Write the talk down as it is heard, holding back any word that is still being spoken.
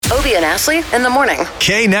Obie and Ashley in the morning.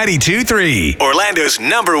 K92.3, Orlando's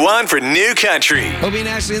 #1 for new country. Obie and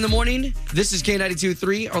Ashley in the morning. This is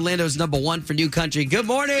K92.3, Orlando's #1 for new country. Good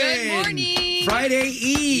morning. Good morning. Friday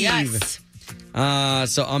Eve. Yes.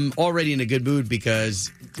 So I'm already in a good mood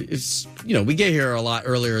because it's, we get here a lot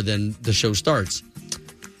earlier than the show starts.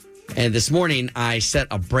 And this morning, I set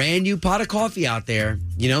a brand new pot of coffee out there.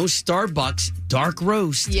 Starbucks dark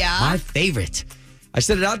roast. Yeah. My favorite. I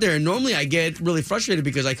set it out there, and normally I get really frustrated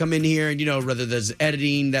because I come in here and, whether there's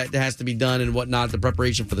editing that has to be done and whatnot, the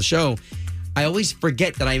preparation for the show, I always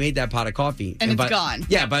forget that I made that pot of coffee. And it's gone.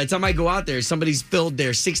 Yeah, by the time I go out there, somebody's filled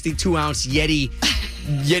their 62-ounce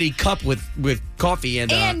Yeti cup with coffee.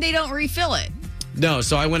 And they don't refill it. No,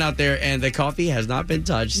 so I went out there, and the coffee has not been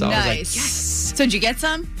touched. So I was like, yes. So did you get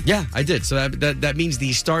some? Yeah, I did. So that means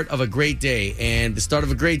the start of a great day. And the start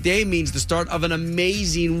of a great day means the start of an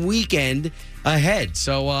amazing weekend ahead.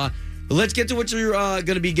 So let's get to what you're going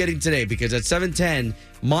to be getting today, because at 7:10,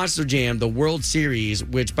 Monster Jam, the World Series,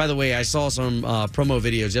 which, by the way, I saw some promo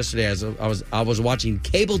videos yesterday as I was watching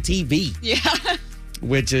cable TV. Yeah.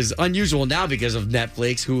 Which is unusual now because of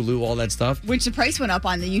Netflix, Hulu, all that stuff. Which the price went up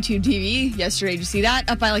on the YouTube TV yesterday. Did you see that?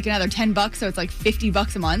 Up by like another $10, so it's like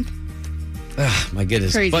 $50 a month. My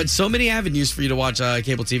goodness. Crazy. But so many avenues for you to watch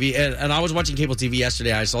cable TV. And I was watching cable TV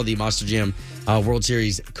yesterday. I saw the Monster Jam World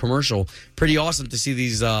Series commercial. Pretty awesome to see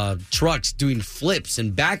these trucks doing flips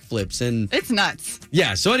and backflips. And it's nuts.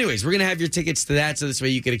 Yeah. So anyways, we're going to have your tickets to that. So this way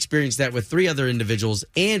you can experience that with 3 other individuals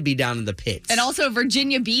and be down in the pits. And also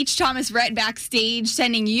Virginia Beach, Thomas Rhett backstage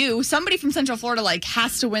sending you. Somebody from Central Florida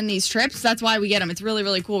has to win these trips. That's why we get them. It's really,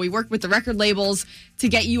 really cool. We work with the record labels to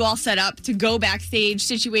get you all set up to go backstage,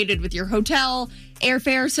 situated with your hotel,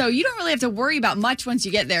 airfare. So you don't really have to worry about much once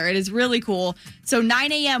you get there. It is really cool. So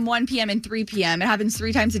 9 a.m., 1 p.m., and 3 p.m. It happens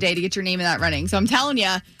 3 times a day to get your name in that running. So I'm telling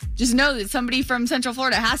you, just know that somebody from Central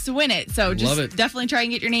Florida has to win it. So just definitely try and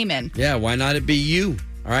get your name in. Yeah, why not it be you?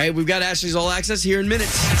 All right, we've got Ashley's All Access here in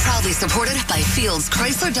minutes. Proudly supported by Fields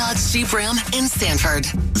Chrysler Dodge Jeep Ram in Sanford.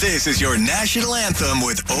 This is your national anthem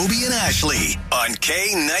with Obie and Ashley on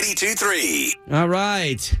K92.3. All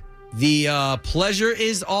right. The pleasure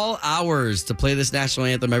is all ours to play this national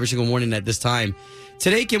anthem every single morning at this time.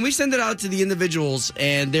 Today, can we send it out to the individuals?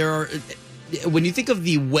 And when you think of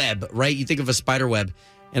the web, right, you think of a spider web,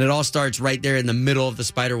 and it all starts right there in the middle of the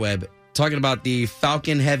spider web. Talking about the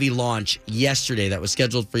Falcon Heavy launch yesterday that was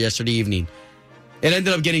scheduled for yesterday evening. It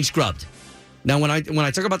ended up getting scrubbed. Now, when I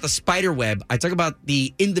talk about the spider web, I talk about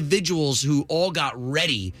the individuals who all got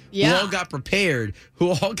ready, who all got prepared, who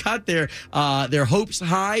all got their hopes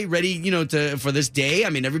high, ready, for this day. I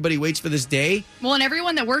mean, everybody waits for this day. Well, and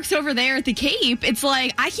everyone that works over there at the Cape, it's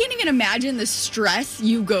like, I can't even imagine the stress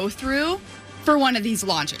you go through for one of these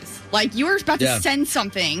launches. Like, you're about to send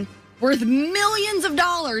something worth millions of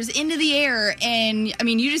dollars into the air, and I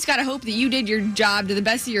mean, you just got to hope that you did your job to the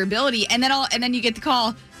best of your ability, and then you get the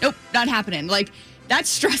call, nope, not happening. Like, that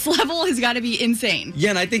stress level has got to be insane. Yeah,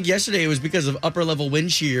 and I think yesterday it was because of upper level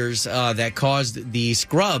wind shears that caused the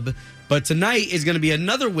scrub, but tonight is going to be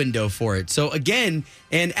another window for it. So again,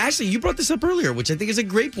 and Ashley, you brought this up earlier, which I think is a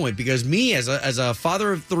great point, because me as a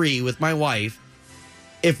father of 3 with my wife,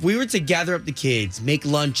 if we were to gather up the kids, make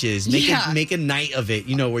lunches, make a night of it,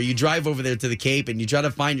 where you drive over there to the Cape and you try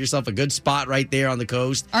to find yourself a good spot right there on the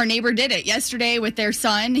coast. Our neighbor did it yesterday with their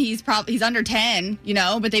son. He's under 10,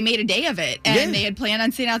 but they made a day of it. And they had planned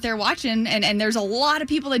on sitting out there watching. And there's a lot of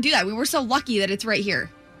people that do that. We were so lucky that it's right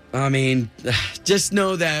here. I mean, just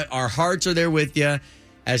know that our hearts are there with you.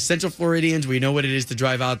 As Central Floridians, we know what it is to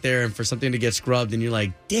drive out there and for something to get scrubbed, and you're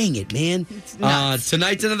like, dang it, man.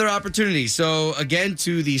 Tonight's another opportunity. So, again,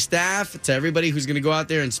 to the staff, to everybody who's going to go out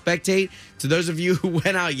there and spectate, to those of you who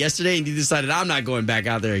went out yesterday and you decided, I'm not going back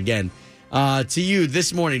out there again, to you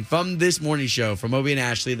this morning, from this morning show, from Obie and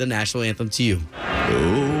Ashley, the national anthem to you.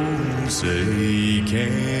 Oh, say,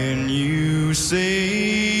 can you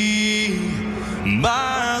see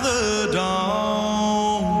by the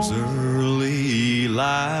dawn's early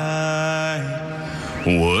light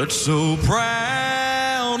what so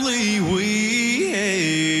proudly we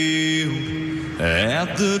hailed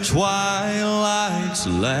at the twilight's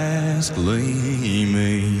last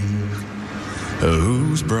gleaming,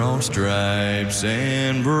 whose broad stripes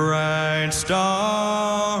and bright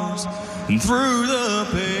stars through the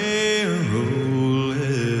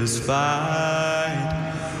perilous fight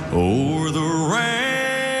o'er the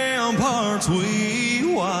ramparts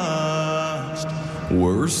we watched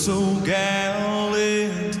were so gallantly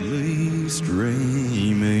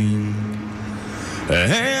streaming,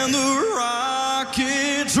 and the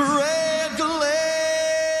rocket's red glare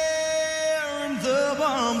and the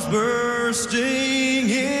bombs bursting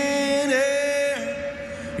in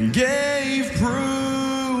gave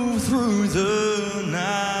proof through the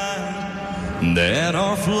night that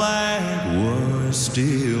our flag was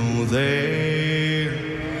still there.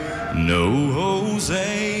 No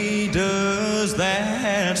Jose does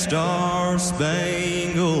that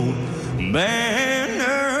star-spangled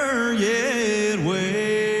banner yet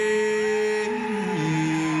wave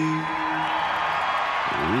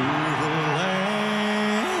o'er the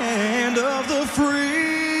land of the free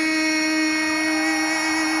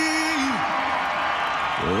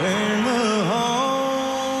and the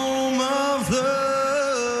home of the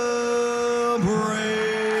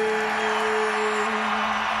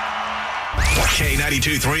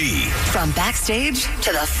K92.3. From backstage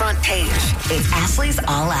to the front page, it's Ashley's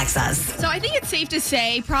All Access. So I think it's safe to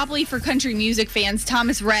say, probably for country music fans,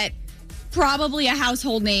 Thomas Rhett, probably a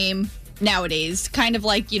household name nowadays. Kind of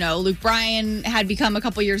like, Luke Bryan had become a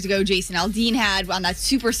couple years ago, Jason Aldean had on that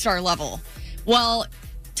superstar level. Well,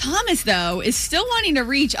 Thomas, though, is still wanting to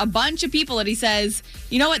reach a bunch of people that he says,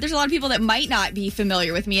 you know what, there's a lot of people that might not be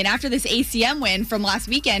familiar with me. And after this ACM win from last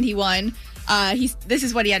weekend, he won. This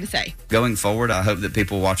is what he had to say. Going forward, I hope that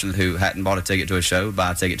people watching who hadn't bought a ticket to a show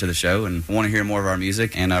buy a ticket to the show and want to hear more of our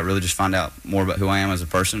music and really just find out more about who I am as a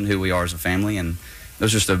person, who we are as a family, and it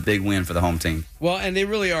was just a big win for the home team. Well, and they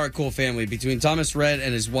really are a cool family between Thomas Rhett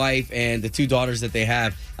and his wife and the two daughters that they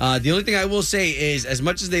have. The only thing I will say is, as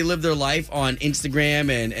much as they live their life on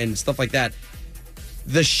Instagram and stuff like that,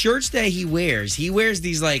 the shirts that he wears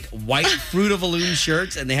these like white Fruit of a Loom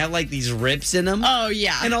shirts, and they have like these rips in them. Oh,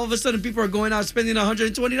 yeah. And all of a sudden, people are going out spending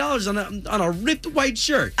 $120 on a ripped white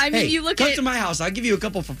shirt. I mean, hey, you look come at to my house. I'll give you a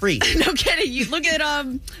couple for free. No kidding. You look at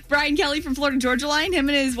Brian Kelly from Florida Georgia Line, him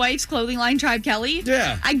and his wife's clothing line, Tribe Kelly.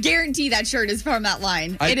 Yeah. I guarantee that shirt is from that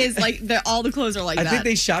line. It is like all the clothes are like that. I think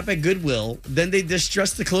they shop at Goodwill, then they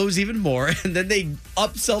distress the clothes even more, and then they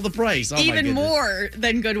upsell the price. Oh, even more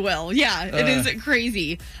than Goodwill. Yeah, it is crazy.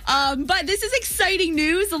 But this is exciting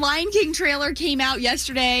news. The Lion King trailer came out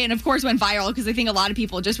yesterday and, of course, went viral because I think a lot of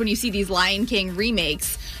people, just when you see these Lion King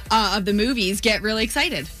remakes of the movies, get really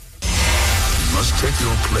excited. You must take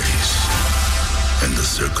your place in the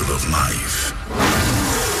circle of life.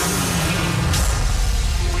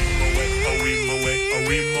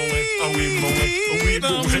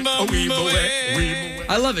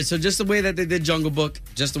 I love it. So just the way that they did Jungle Book,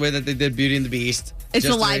 just the way that they did Beauty and the Beast. It's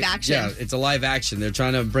just a live action. Yeah, it's a live action. They're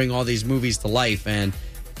trying to bring all these movies to life, and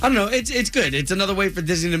I don't know. It's good. It's another way for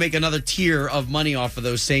Disney to make another tier of money off of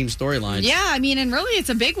those same storylines. Yeah, I mean, and really it's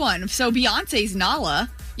a big one. So Beyonce's Nala.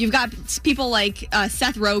 You've got people like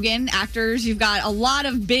Seth Rogen, actors. You've got a lot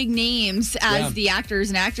of big names as the actors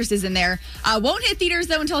and actresses in there. Won't hit theaters,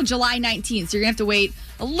 though, until July 19th. So you're going to have to wait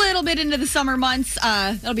a little bit into the summer months.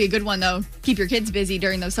 That'll be a good one, though. Keep your kids busy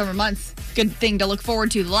during those summer months. Good thing to look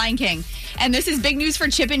forward to, The Lion King. And this is big news for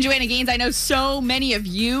Chip and Joanna Gaines. I know so many of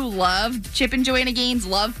you love Chip and Joanna Gaines,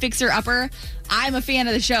 love Fixer Upper. I'm a fan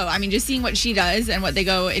of the show. I mean, just seeing what she does and what they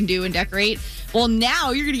go and do and decorate. Well,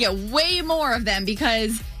 now you're going to get way more of them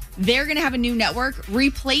because they're going to have a new network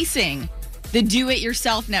replacing the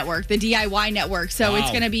do-it-yourself network, the DIY network. So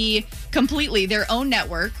it's going to be completely their own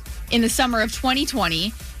network in the summer of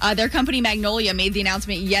 2020. Their company, Magnolia, made the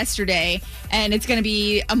announcement yesterday, and it's going to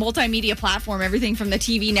be a multimedia platform, everything from the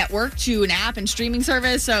TV network to an app and streaming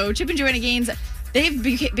service. So Chip and Joanna Gaines, they've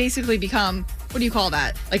basically become, what do you call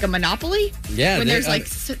that? Like a monopoly? Yeah. When there's like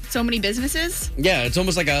so many businesses? Yeah, it's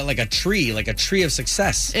almost like a tree of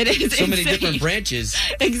success. It is so many insane. different branches.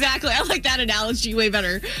 Exactly. I like that analogy way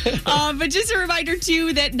better. But just a reminder,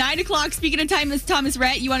 too, that 9 o'clock, speaking of Thomas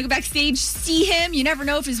Rhett, you want to go backstage, see him. You never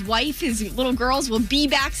know if his wife, his little girls will be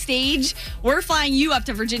backstage. We're flying you up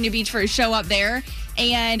to Virginia Beach for a show up there.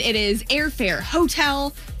 And it is airfare,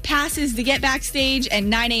 hotel, passes to get backstage, and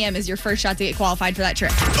 9 a.m. is your first shot to get qualified for that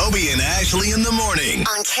trip. Obie and Ashley in the morning.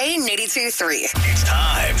 On K92.3. It's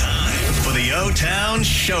time for the O-Town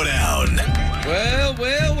Showdown.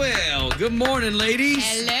 Well. Good morning, ladies.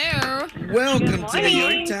 Hello. Welcome to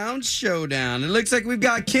the O-Town Showdown. It looks like we've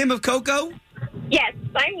got Kim of Cocoa. Yes,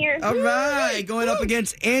 I'm here. All right, going up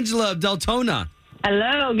against Angela of Deltona.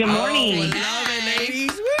 Hello, good morning. Oh, love it,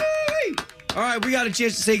 ladies. Woo! All right, we got a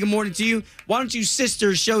chance to say good morning to you. Why don't you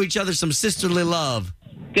sisters show each other some sisterly love?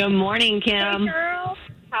 Good morning, Kim. Hey, girl.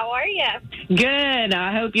 How are you? Good.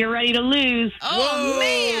 I hope you're ready to lose. Oh,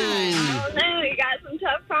 man. Oh, no. You got some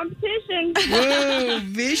tough competition. Whoa,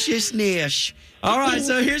 viciousness. All right,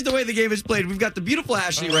 so here's the way the game is played. We've got the beautiful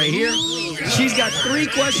Ashley right here. She's got 3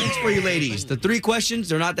 questions for you, ladies. The 3 questions,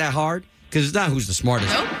 they're not that hard because it's not who's the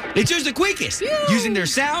smartest. Nope. It's who's the quickest, using their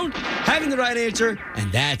sound, having the right answer,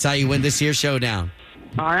 and that's how you win this here showdown.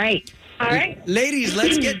 All right. All right. Ladies,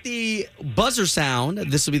 let's get the buzzer sound.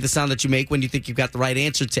 This will be the sound that you make when you think you've got the right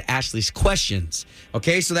answer to Ashley's questions.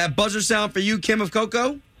 Okay, so that buzzer sound for you, Kim of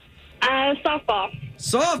Coco? Softball.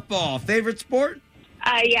 Softball. Favorite sport?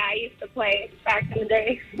 Yeah, I used to play back in the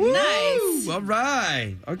day. Nice. All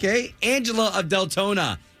right. Okay, Angela of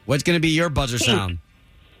Deltona. What's going to be your buzzer sound?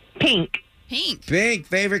 Pink. Pink. Pink.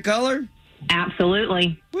 Favorite color?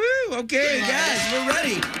 Absolutely. Woo! Okay, guys, we're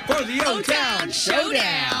ready for the O-Town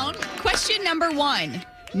Showdown. Question number 1.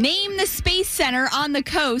 Name the space center on the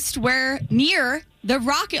coast where near the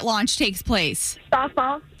rocket launch takes place.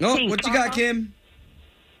 Softball. Oh, Pink. what you got, Kim?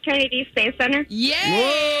 Kennedy Space Center. Yeah.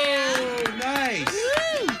 Whoa, nice.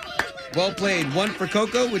 Well played. 1 for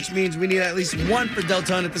Coco, which means we need at least 1 for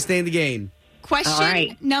Deltona to stay in the game. Question All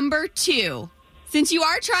right. number 2. Since you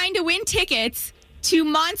are trying to win tickets to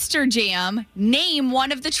Monster Jam, name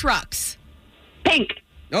one of the trucks. Pink.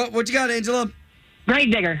 Oh, what you got, Angela?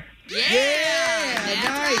 Grave digger. Yeah,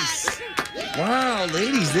 nice. Wow,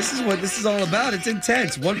 ladies, this is what this is all about. It's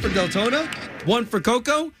intense. 1 for Deltona, 1 for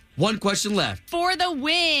Coco, 1 question left. For the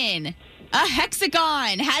win, a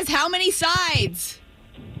hexagon has how many sides?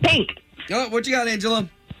 Pink. Oh, what you got, Angela?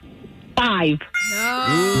 5. Ooh,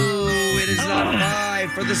 it is not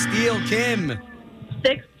 5 for the steal, Kim.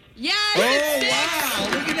 6. Yes. Oh, it's six.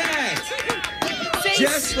 wow, look at that. Six.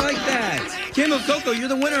 Just like that. Kim of Coco, you're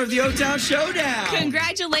the winner of the O-Town Showdown.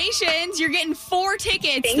 Congratulations. You're getting 4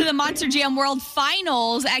 tickets to the Monster Jam World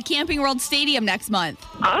Finals at Camping World Stadium next month.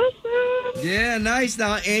 Awesome. Yeah, nice.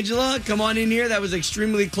 Now, Angela, come on in here. That was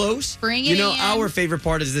extremely close. Bring You it know, in. our favorite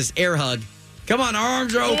part is this air hug. Come on, our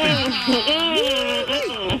arms are open.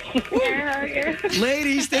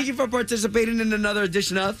 Ladies, thank you for participating in another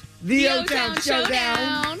edition of the O-Town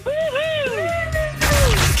Showdown.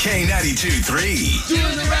 K92 Doing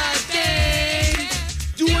the right thing.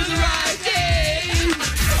 Doing the right thing.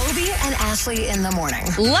 Obie and Ashley in the morning.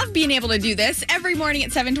 Love being able to do this every morning at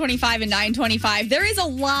 7:25 and 9:25. There is a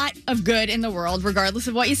lot of good in the world, regardless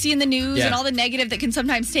of what you see in the news Yeah. and all the negative that can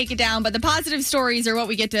sometimes take it down. But the positive stories are what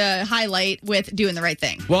we get to highlight with doing the right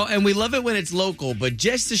thing. Well, and we love it when it's local, but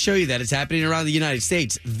just to show you that it's happening around the United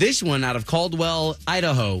States, this one out of Caldwell,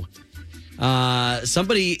 Idaho.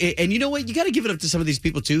 Somebody, and you know what? You got to give it up to some of these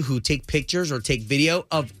people too who take pictures or take video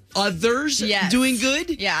of others Yes. doing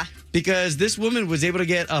good. Yeah. Because this woman was able to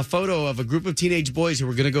get a photo of a group of teenage boys who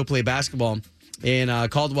were going to go play basketball in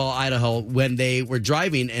Caldwell, Idaho, when they were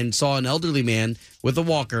driving and saw an elderly man with a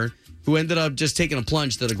walker who ended up just taking a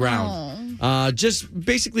plunge to the ground. Just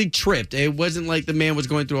basically tripped. It wasn't like the man was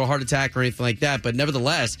going through a heart attack or anything like that. But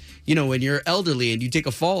nevertheless, you know, when you're elderly and you take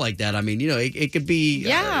a fall like that, I mean, you know, it could be,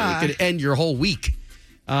 Yeah. it could end your whole week.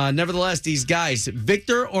 Nevertheless, these guys,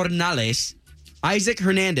 Victor Ornales, Isaac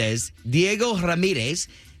Hernandez, Diego Ramirez,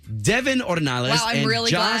 Devin Ornales, Wow, I'm and really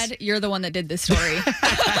Josh, glad you're the one that did this story.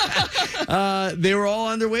 they were all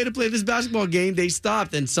on their way to play this basketball game. They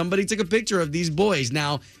stopped and somebody took a picture of these boys.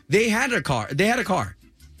 Now, they had a car.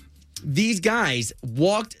 These guys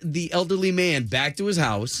walked the elderly man back to his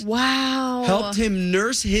house, Wow. helped him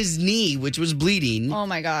nurse his knee, which was bleeding. Oh,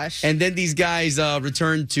 my gosh. And then these guys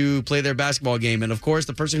returned to play their basketball game. And of course,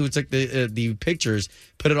 the person who took the pictures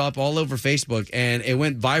put it up all over Facebook, and it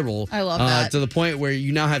went viral. I love that. To the point where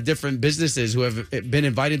you now have different businesses who have been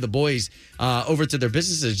inviting the boys over to their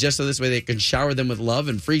businesses just so this way they can shower them with love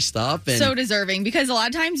and free stuff. And So deserving, because a lot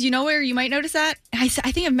of times, you know where you might notice that? I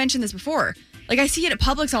think I've mentioned this before. Like, I see it at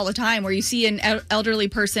Publix all the time where you see an elderly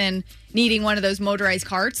person needing one of those motorized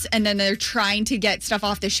carts, and then they're trying to get stuff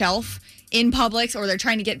off the shelf in Publix, or they're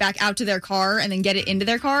trying to get back out to their car and then get it into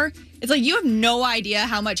their car. It's like, you have no idea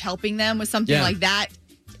how much helping them with something Yeah. like that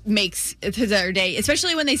makes to their day,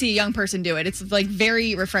 especially when they see a young person do it. It's like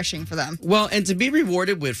very refreshing for them. Well, and to be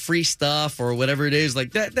rewarded with free stuff or whatever it is,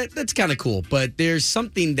 like that's kind of cool. But there's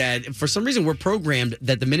something that, for some reason, we're programmed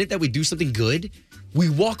that the minute that we do something good, we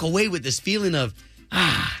walk away with this feeling of,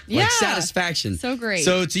 Yeah. like satisfaction. So great.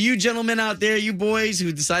 So to you gentlemen out there, you boys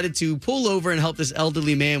who decided to pull over and help this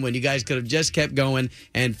elderly man when you guys could have just kept going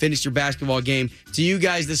and finished your basketball game, to you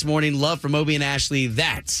guys this morning, love from Obie and Ashley.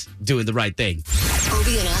 That's doing the right thing.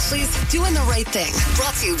 Obie and Ashley's Doing the Right Thing.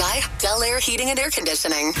 Brought to you by Bel Air Heating and Air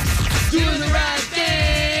Conditioning. Doing the right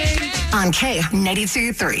thing. On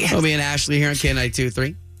K92.3. Obie and Ashley here on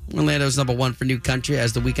K92.3. Orlando's number 1 for new country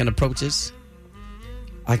as the weekend approaches.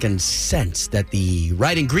 I can sense that the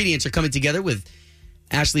right ingredients are coming together with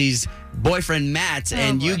Ashley's boyfriend, Matt,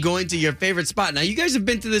 and you going to your favorite spot. Now, you guys have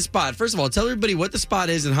been to this spot. First of all, tell everybody what the spot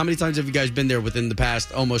is and how many times have you guys been there within the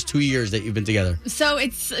past almost 2 years that you've been together? So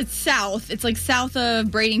it's south. It's like south of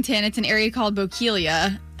Bradenton. It's an area called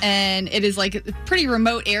Bokeelia. and it is like a pretty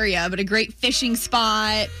remote area, but a great fishing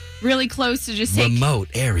spot, really close to just take Remote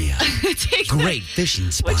area. take Great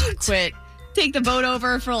fishing spot. Would you quit? Take the boat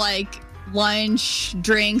over for like lunch,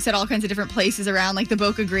 drinks at all kinds of different places around like the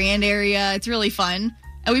Boca Grande area. It's really fun.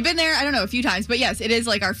 And we've been there, I don't know, a few times, but yes, it is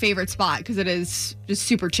like our favorite spot because it is just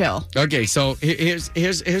super chill. Okay, so here's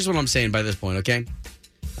what I'm saying by this point, okay?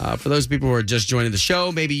 For those people who are just joining the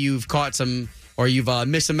show, maybe you've caught some or you've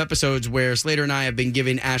missed some episodes where Slater and I have been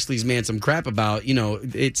giving Ashley's man some crap about,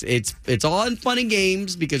 it's all in fun and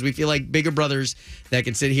games because we feel like bigger brothers that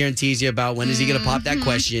can sit here and tease you about when is he going to pop that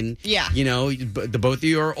question. Yeah. The both of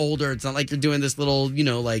you are older. It's not like you're doing this little,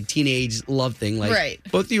 like teenage love thing. Like, right.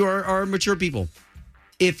 Both of you are mature people.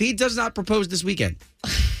 If he does not propose this weekend,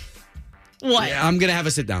 what? I'm going to have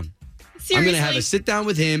a sit down. Seriously? I'm going to have a sit down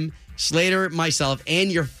with him, Slater, myself,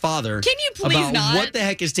 and your father. Can you please about not? what the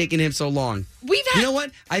heck is taking him so long? You know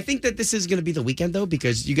what? I think that this is going to be the weekend, though,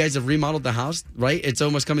 because you guys have remodeled the house, right? It's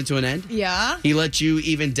almost coming to an end. Yeah. He let you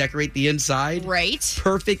even decorate the inside. Right.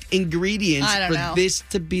 Perfect ingredients for this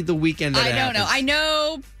to be the weekend that I don't know. happens. I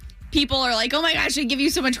know people are like, oh my gosh, I give you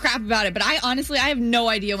so much crap about it. But I have no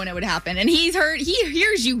idea when it would happen. And he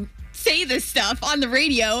hears you say this stuff on the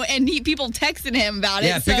radio and people texting him about it.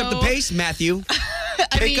 Yeah, pick up the pace, Matthew.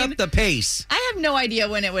 Pick up the pace. I have no idea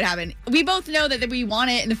when it would happen. We both know that we want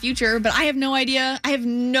it in the future, but I have no idea. I have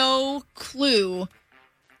no clue,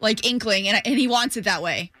 like inkling. And he wants it that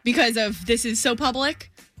way because of this is so public.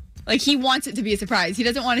 Like, he wants it to be a surprise. He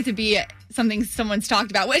doesn't want it to be something someone's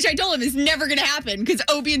talked about, which I told him is never going to happen because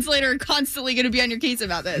Obie and Slater are constantly going to be on your case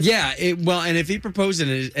about this. Yeah, and if he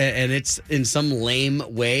proposes and it's in some lame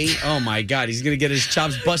way, oh my God, he's going to get his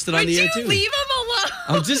chops busted on the air too. Would you leave him alone?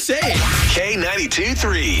 I'm just saying.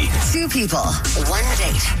 K92.3. 2 people, 1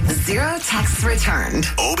 date, 0 texts returned.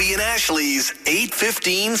 Obie and Ashley's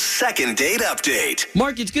 8:15 second date update.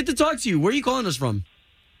 Mark, it's good to talk to you. Where are you calling us from?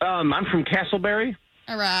 I'm from Castleberry.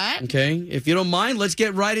 All right. Okay. If you don't mind, let's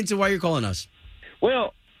get right into why you're calling us.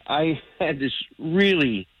 Well, I had this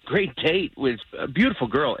really great date with a beautiful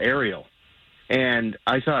girl, Ariel. And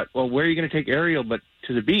I thought, well, where are you going to take Ariel but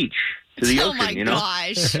to the beach, to the ocean, you know? Oh,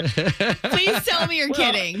 my gosh. Please tell me you're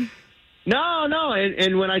kidding. No.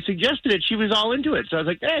 And when I suggested it, she was all into it. So I was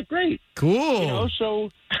like, great. Cool. So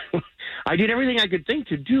I did everything I could think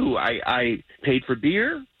to do. I paid for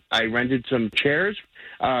beer. I rented some chairs.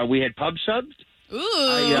 We had pub subs.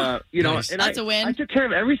 Ooh. Nice. And That's a win. I took care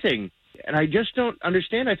of everything. And I just don't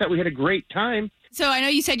understand. I thought we had a great time. So I know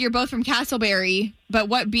you said you're both from Castleberry, but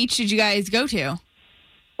what beach did you guys go to?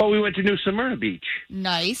 Oh, we went to New Smyrna Beach.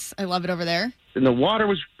 Nice. I love it over there. And the water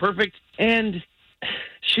was perfect. And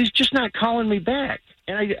she's just not calling me back.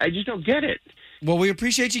 And I just don't get it. Well, we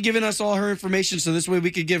appreciate you giving us all her information so this way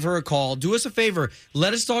we could give her a call. Do us a favor.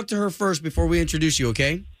 Let us talk to her first before we introduce you,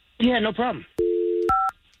 okay? Yeah, no problem.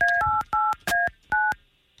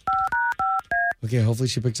 Okay, hopefully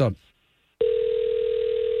she picks up.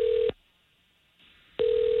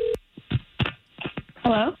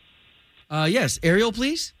 Hello? Yes, Ariel,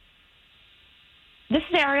 please. This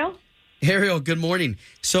is Ariel. Ariel, good morning.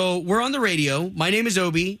 So we're on the radio. My name is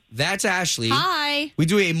Obie. That's Ashley. Hi. We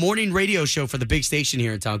do a morning radio show for the big station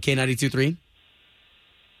here in town, K92.3.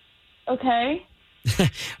 Okay.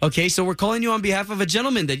 Okay, so we're calling you on behalf of a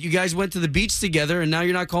gentleman that you guys went to the beach together, and now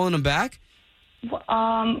you're not calling him back?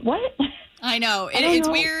 What? I know. I don't It's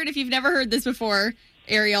know. weird if you've never heard this before,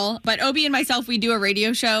 Ariel. But Obie and myself, we do a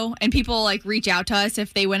radio show, and people like reach out to us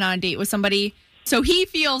if they went on a date with somebody. So he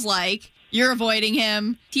feels like you're avoiding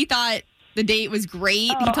him. He thought the date was great.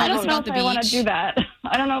 He told us about the beach. I want to do that.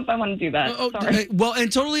 I don't know if I want to do that. Sorry. Well,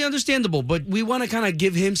 and totally understandable, but we want to kind of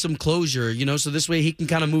give him some closure, so this way he can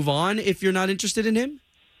kind of move on if you're not interested in him.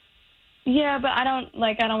 Yeah, but I don't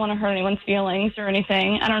want to hurt anyone's feelings or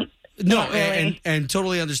anything. No, Not really. and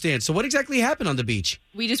totally understand. So what exactly happened on the beach?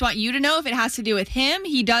 We just want you to know if it has to do with him.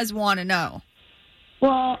 He does want to know.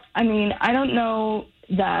 Well, I mean, I don't know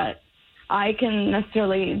that I can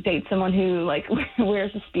necessarily date someone who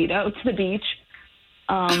wears a Speedo to the beach.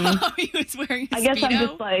 He was wearing a I guess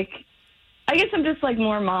Speedo? I'm just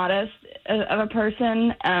more modest of a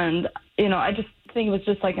person, and I just think it was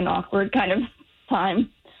just an awkward kind of time.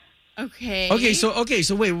 Okay. Okay,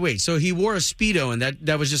 so wait. So he wore a Speedo, and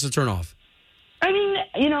that was just a turnoff. I mean,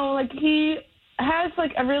 he has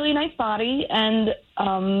a really nice body, and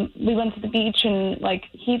we went to the beach, and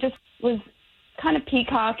he just was kind of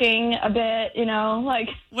peacocking a bit,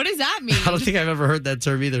 What does that mean? I don't think I've ever heard that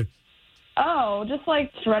term either. Oh, just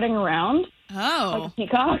strutting around. Oh. Like a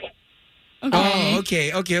peacock.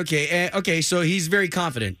 Okay. Oh, okay. Okay, so he's very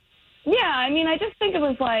confident. Yeah, I mean, I just think it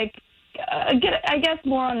was I guess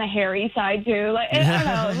more on the hairy side too. Like, I don't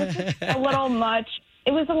know, it was just a little much.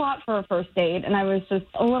 It was a lot for a first date, and I was just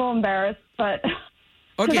a little embarrassed, but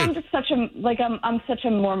because I'm just such I'm such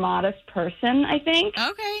a more modest person, I think.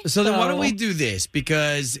 Okay. So then why don't we do this?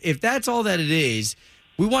 Because if that's all that it is,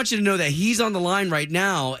 we want you to know that he's on the line right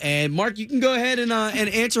now. And Mark, you can go ahead and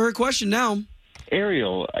answer her question now.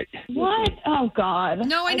 Ariel. What? Oh, God.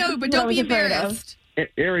 No, I know, but don't be embarrassed.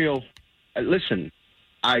 Ariel, listen,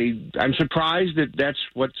 I'm surprised that that's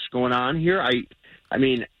what's going on here. I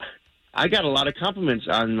mean, I got a lot of compliments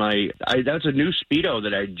on that's a new Speedo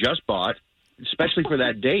that I just bought, especially for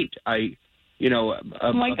that date. A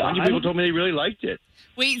bunch of people told me they really liked it.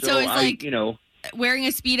 Wait, so it's wearing a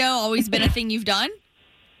Speedo always been a thing you've done?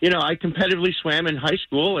 I competitively swam in high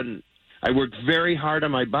school, and I worked very hard on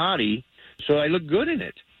my body, so I look good in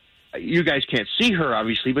it. You guys can't see her,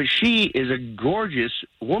 obviously, but she is a gorgeous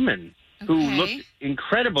woman who looked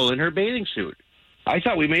incredible in her bathing suit. I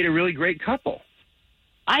thought we made a really great couple.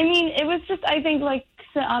 I mean, it was just, I think,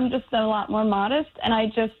 I'm just a lot more modest, and I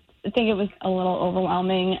just think it was a little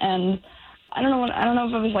overwhelming, and I don't know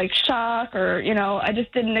if it was, shock or, I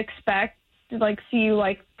just didn't expect to, see you,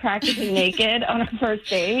 practically naked on a first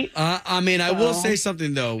date. I will say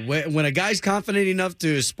something, though. When a guy's confident enough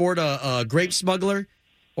to sport a grape smuggler,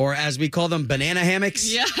 or as we call them, banana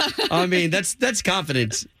hammocks, that's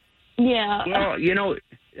confidence. Yeah. Well,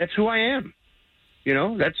 that's who I am.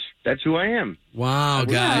 That's who I am. Wow,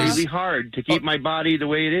 guys. It's really hard to keep my body the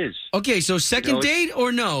way it is. Okay, so second date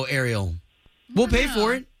or no, Ariel? We'll pay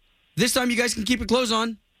for it. This time you guys can keep your clothes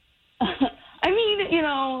on. I mean,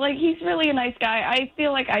 he's really a nice guy. I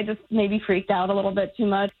feel like I just maybe freaked out a little bit too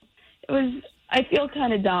much. I feel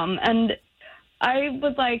kind of dumb. And I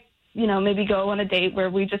would maybe go on a date where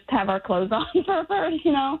we just have our clothes on for first,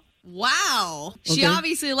 Wow. She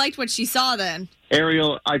obviously liked what she saw then.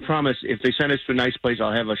 Ariel, I promise, if they send us to a nice place,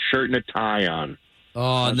 I'll have a shirt and a tie on.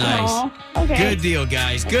 Oh, nice. Aww, okay. Good deal,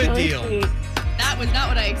 guys. Good really deal. Sweet. That was not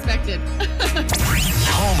what I expected.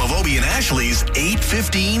 Home of Obie and Ashley's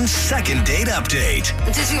 8:15 second date update.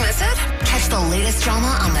 Did you miss it? Catch the latest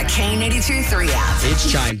drama on the K82-3 app.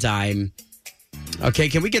 It's chime time. Okay,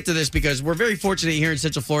 can we get to this? Because we're very fortunate here in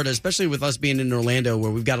Central Florida, especially with us being in Orlando,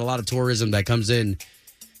 where we've got a lot of tourism that comes in.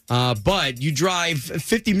 But you drive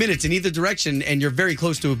 50 minutes in either direction, and you're very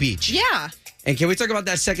close to a beach. Yeah. And can we talk about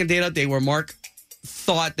that second date update where Mark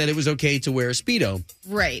thought that it was okay to wear a Speedo?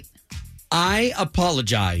 Right. I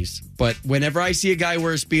apologize, but whenever I see a guy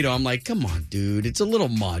wear a Speedo, I'm like, come on, dude, it's a little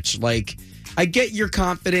much. I get you're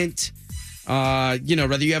confident.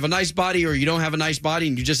 Whether you have a nice body or you don't have a nice body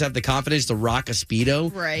and you just have the confidence to rock a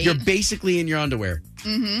Speedo, right? You're basically in your underwear.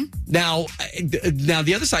 Mm-hmm. Now,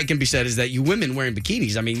 the other side can be said is that you women wearing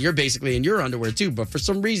bikinis, I mean, you're basically in your underwear too. But for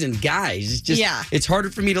some reason, guys, it's just it's harder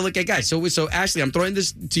for me to look at guys. So Ashley, I'm throwing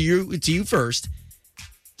this to you first.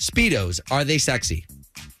 Speedos, are they sexy?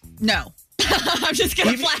 No. I'm just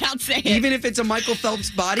going to flat out say it. Even if it's a Michael Phelps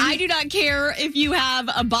body? I do not care if you have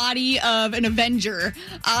a body of an Avenger.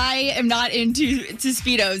 I am not into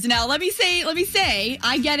Speedos. Now, let me say,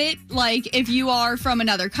 I get it. If you are from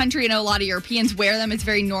another country, I know a lot of Europeans wear them. It's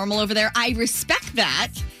very normal over there. I respect that.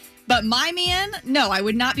 But my man, no, I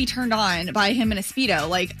would not be turned on by him in a Speedo.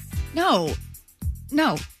 No.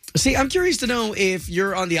 See, I'm curious to know if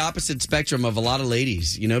you're on the opposite spectrum of a lot of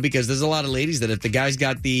ladies, because there's a lot of ladies that if the guy's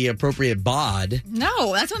got the appropriate bod.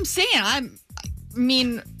 No, that's what I'm saying.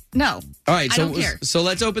 No. All right, I don't care. So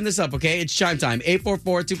let's open this up, okay? It's chime time.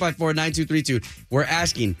 844-254-9232. We're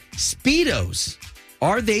asking, Speedos,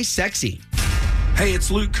 are they sexy? Hey,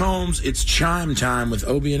 it's Luke Combs. It's chime time with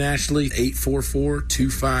Obie and Ashley,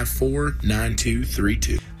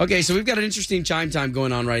 844-254-9232. Okay, so we've got an interesting chime time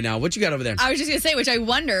going on right now. What you got over there? I was just going to say, which I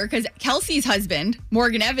wonder, because Kelsey's husband,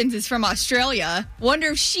 Morgan Evans, is from Australia. Wonder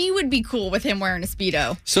if she would be cool with him wearing a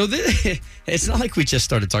Speedo. So it's not like we just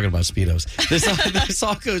started talking about Speedos. This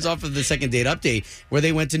all goes off of the second date update where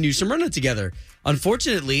they went to New Smyrna together.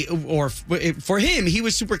 Unfortunately, or for him, he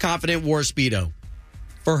was super confident, wore a Speedo.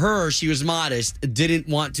 For her, she was modest, didn't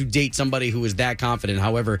want to date somebody who was that confident.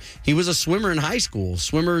 However, he was a swimmer in high school,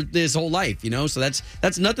 swimmer his whole life, so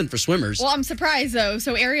that's nothing for swimmers. Well, I'm surprised, though.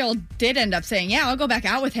 So Ariel did end up saying, yeah, I'll go back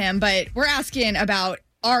out with him. But we're asking about,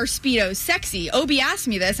 are Speedos sexy? Obie asked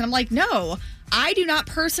me this, and I'm like, no, I do not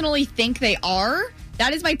personally think they are.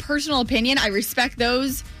 That is my personal opinion. I respect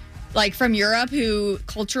those, from Europe who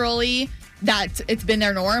culturally, that it's been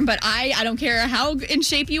their norm. But I don't care how in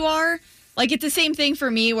shape you are. It's the same thing for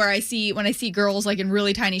me when I see girls in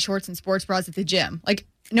really tiny shorts and sports bras at the gym.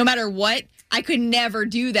 No matter what, I could never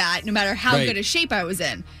do that no matter how good a shape I was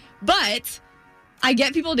in. But I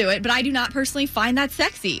get people do it, but I do not personally find that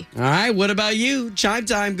sexy. All right, what about you? Chime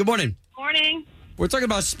time. Good morning. Morning. We're talking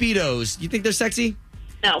about Speedos. You think they're sexy?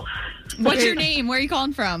 No. What's your name? Where are you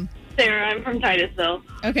calling from? Sarah, I'm from Titusville.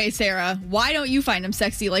 Okay, Sarah. Why don't you find them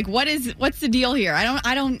sexy? Like, what's the deal here?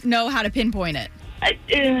 I don't know how to pinpoint it.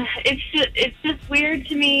 It's just weird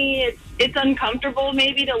to me. It's uncomfortable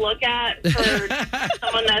maybe to look at for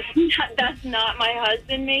someone that's not my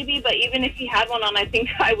husband maybe. But even if he had one on, I think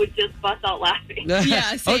I would just bust out laughing.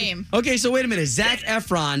 Yeah, same. Okay, so wait a minute. Zac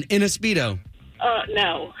Efron in a Speedo.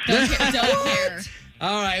 No. Don't care.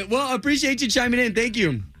 All right. Well, appreciate you chiming in. Thank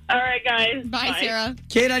you. All right, guys. Bye, Sarah.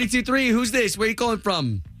 K92.3, who's this? Where are you calling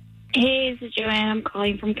from? Hey, this is Joanne. I'm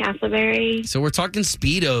calling from Castleberry. So we're talking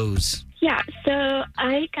Speedos. Yeah, so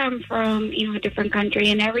I come from, a different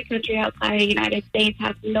country, and every country outside of the United States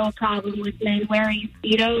has no problem with men wearing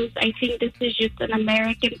Speedos. I think this is just an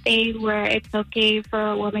American thing where it's okay for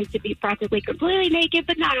a woman to be practically completely naked,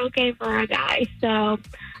 but not okay for a guy. So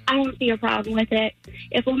I don't see a problem with it.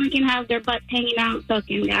 If women can have their butts hanging out, so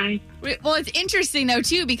can guys. Well, it's interesting, though,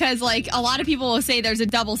 too, because, a lot of people will say there's a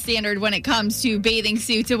double standard when it comes to bathing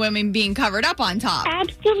suits and women being covered up on top.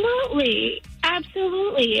 Absolutely. And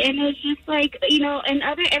it's just and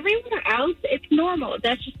everywhere else, it's normal.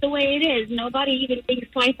 That's just the way it is. Nobody even thinks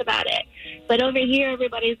twice about it. But over here,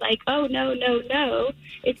 everybody's like, oh, no.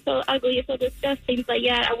 It's so ugly. It's so disgusting. But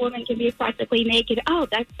yeah, a woman can be practically naked. Oh,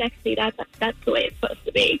 that's sexy. That's the way it's supposed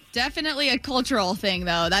to be. Definitely a cultural thing,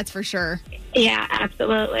 though. That's for sure. Yeah,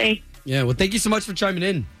 absolutely. Yeah, well, thank you so much for chiming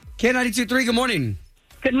in. K92.3, good morning.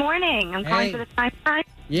 Good morning. I'm calling for the time.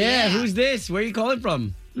 Yeah, who's this? Where are you calling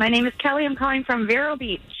from? My name is Kelly. I'm calling from Vero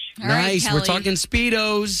Beach. All right, nice. Kelly. We're talking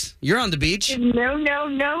Speedos. You're on the beach. No.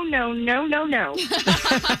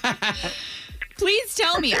 Please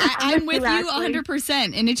tell me. I'm with you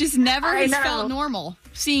 100%, and it just never has felt normal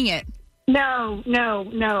seeing it. No.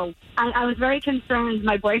 I was very concerned.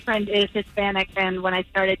 My boyfriend is Hispanic, and when I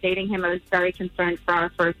started dating him, I was very concerned for our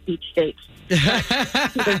first beach date.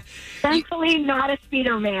 Thankfully, not a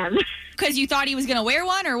Speedo man. Because you thought he was going to wear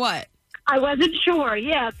one, or what? I wasn't sure,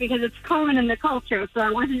 because it's common in the culture, so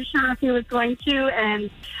I wasn't sure if he was going to, and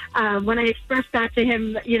when I expressed that to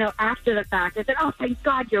him, after the fact, I said, oh, thank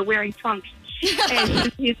God you're wearing trunks.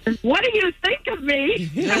 And he said, what do you think of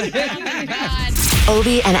me?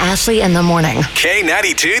 Obie and Ashley in the morning.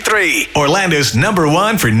 K92.3, Orlando's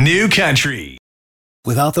 #1 for new country.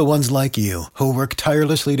 Without the ones like you, who work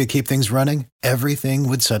tirelessly to keep things running, everything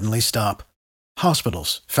would suddenly stop.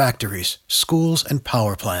 Hospitals, factories, schools, and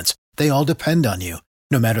power plants, they all depend on you.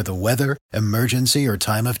 No matter the weather, emergency, or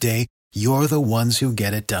time of day, you're the ones who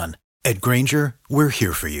get it done. At Grainger, we're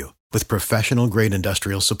here for you with professional-grade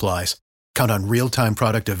industrial supplies. Count on real-time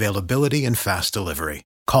product availability and fast delivery.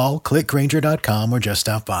 Call, click Grainger.com, or just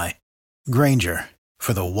stop by. Grainger,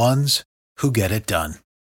 for the ones who get it done.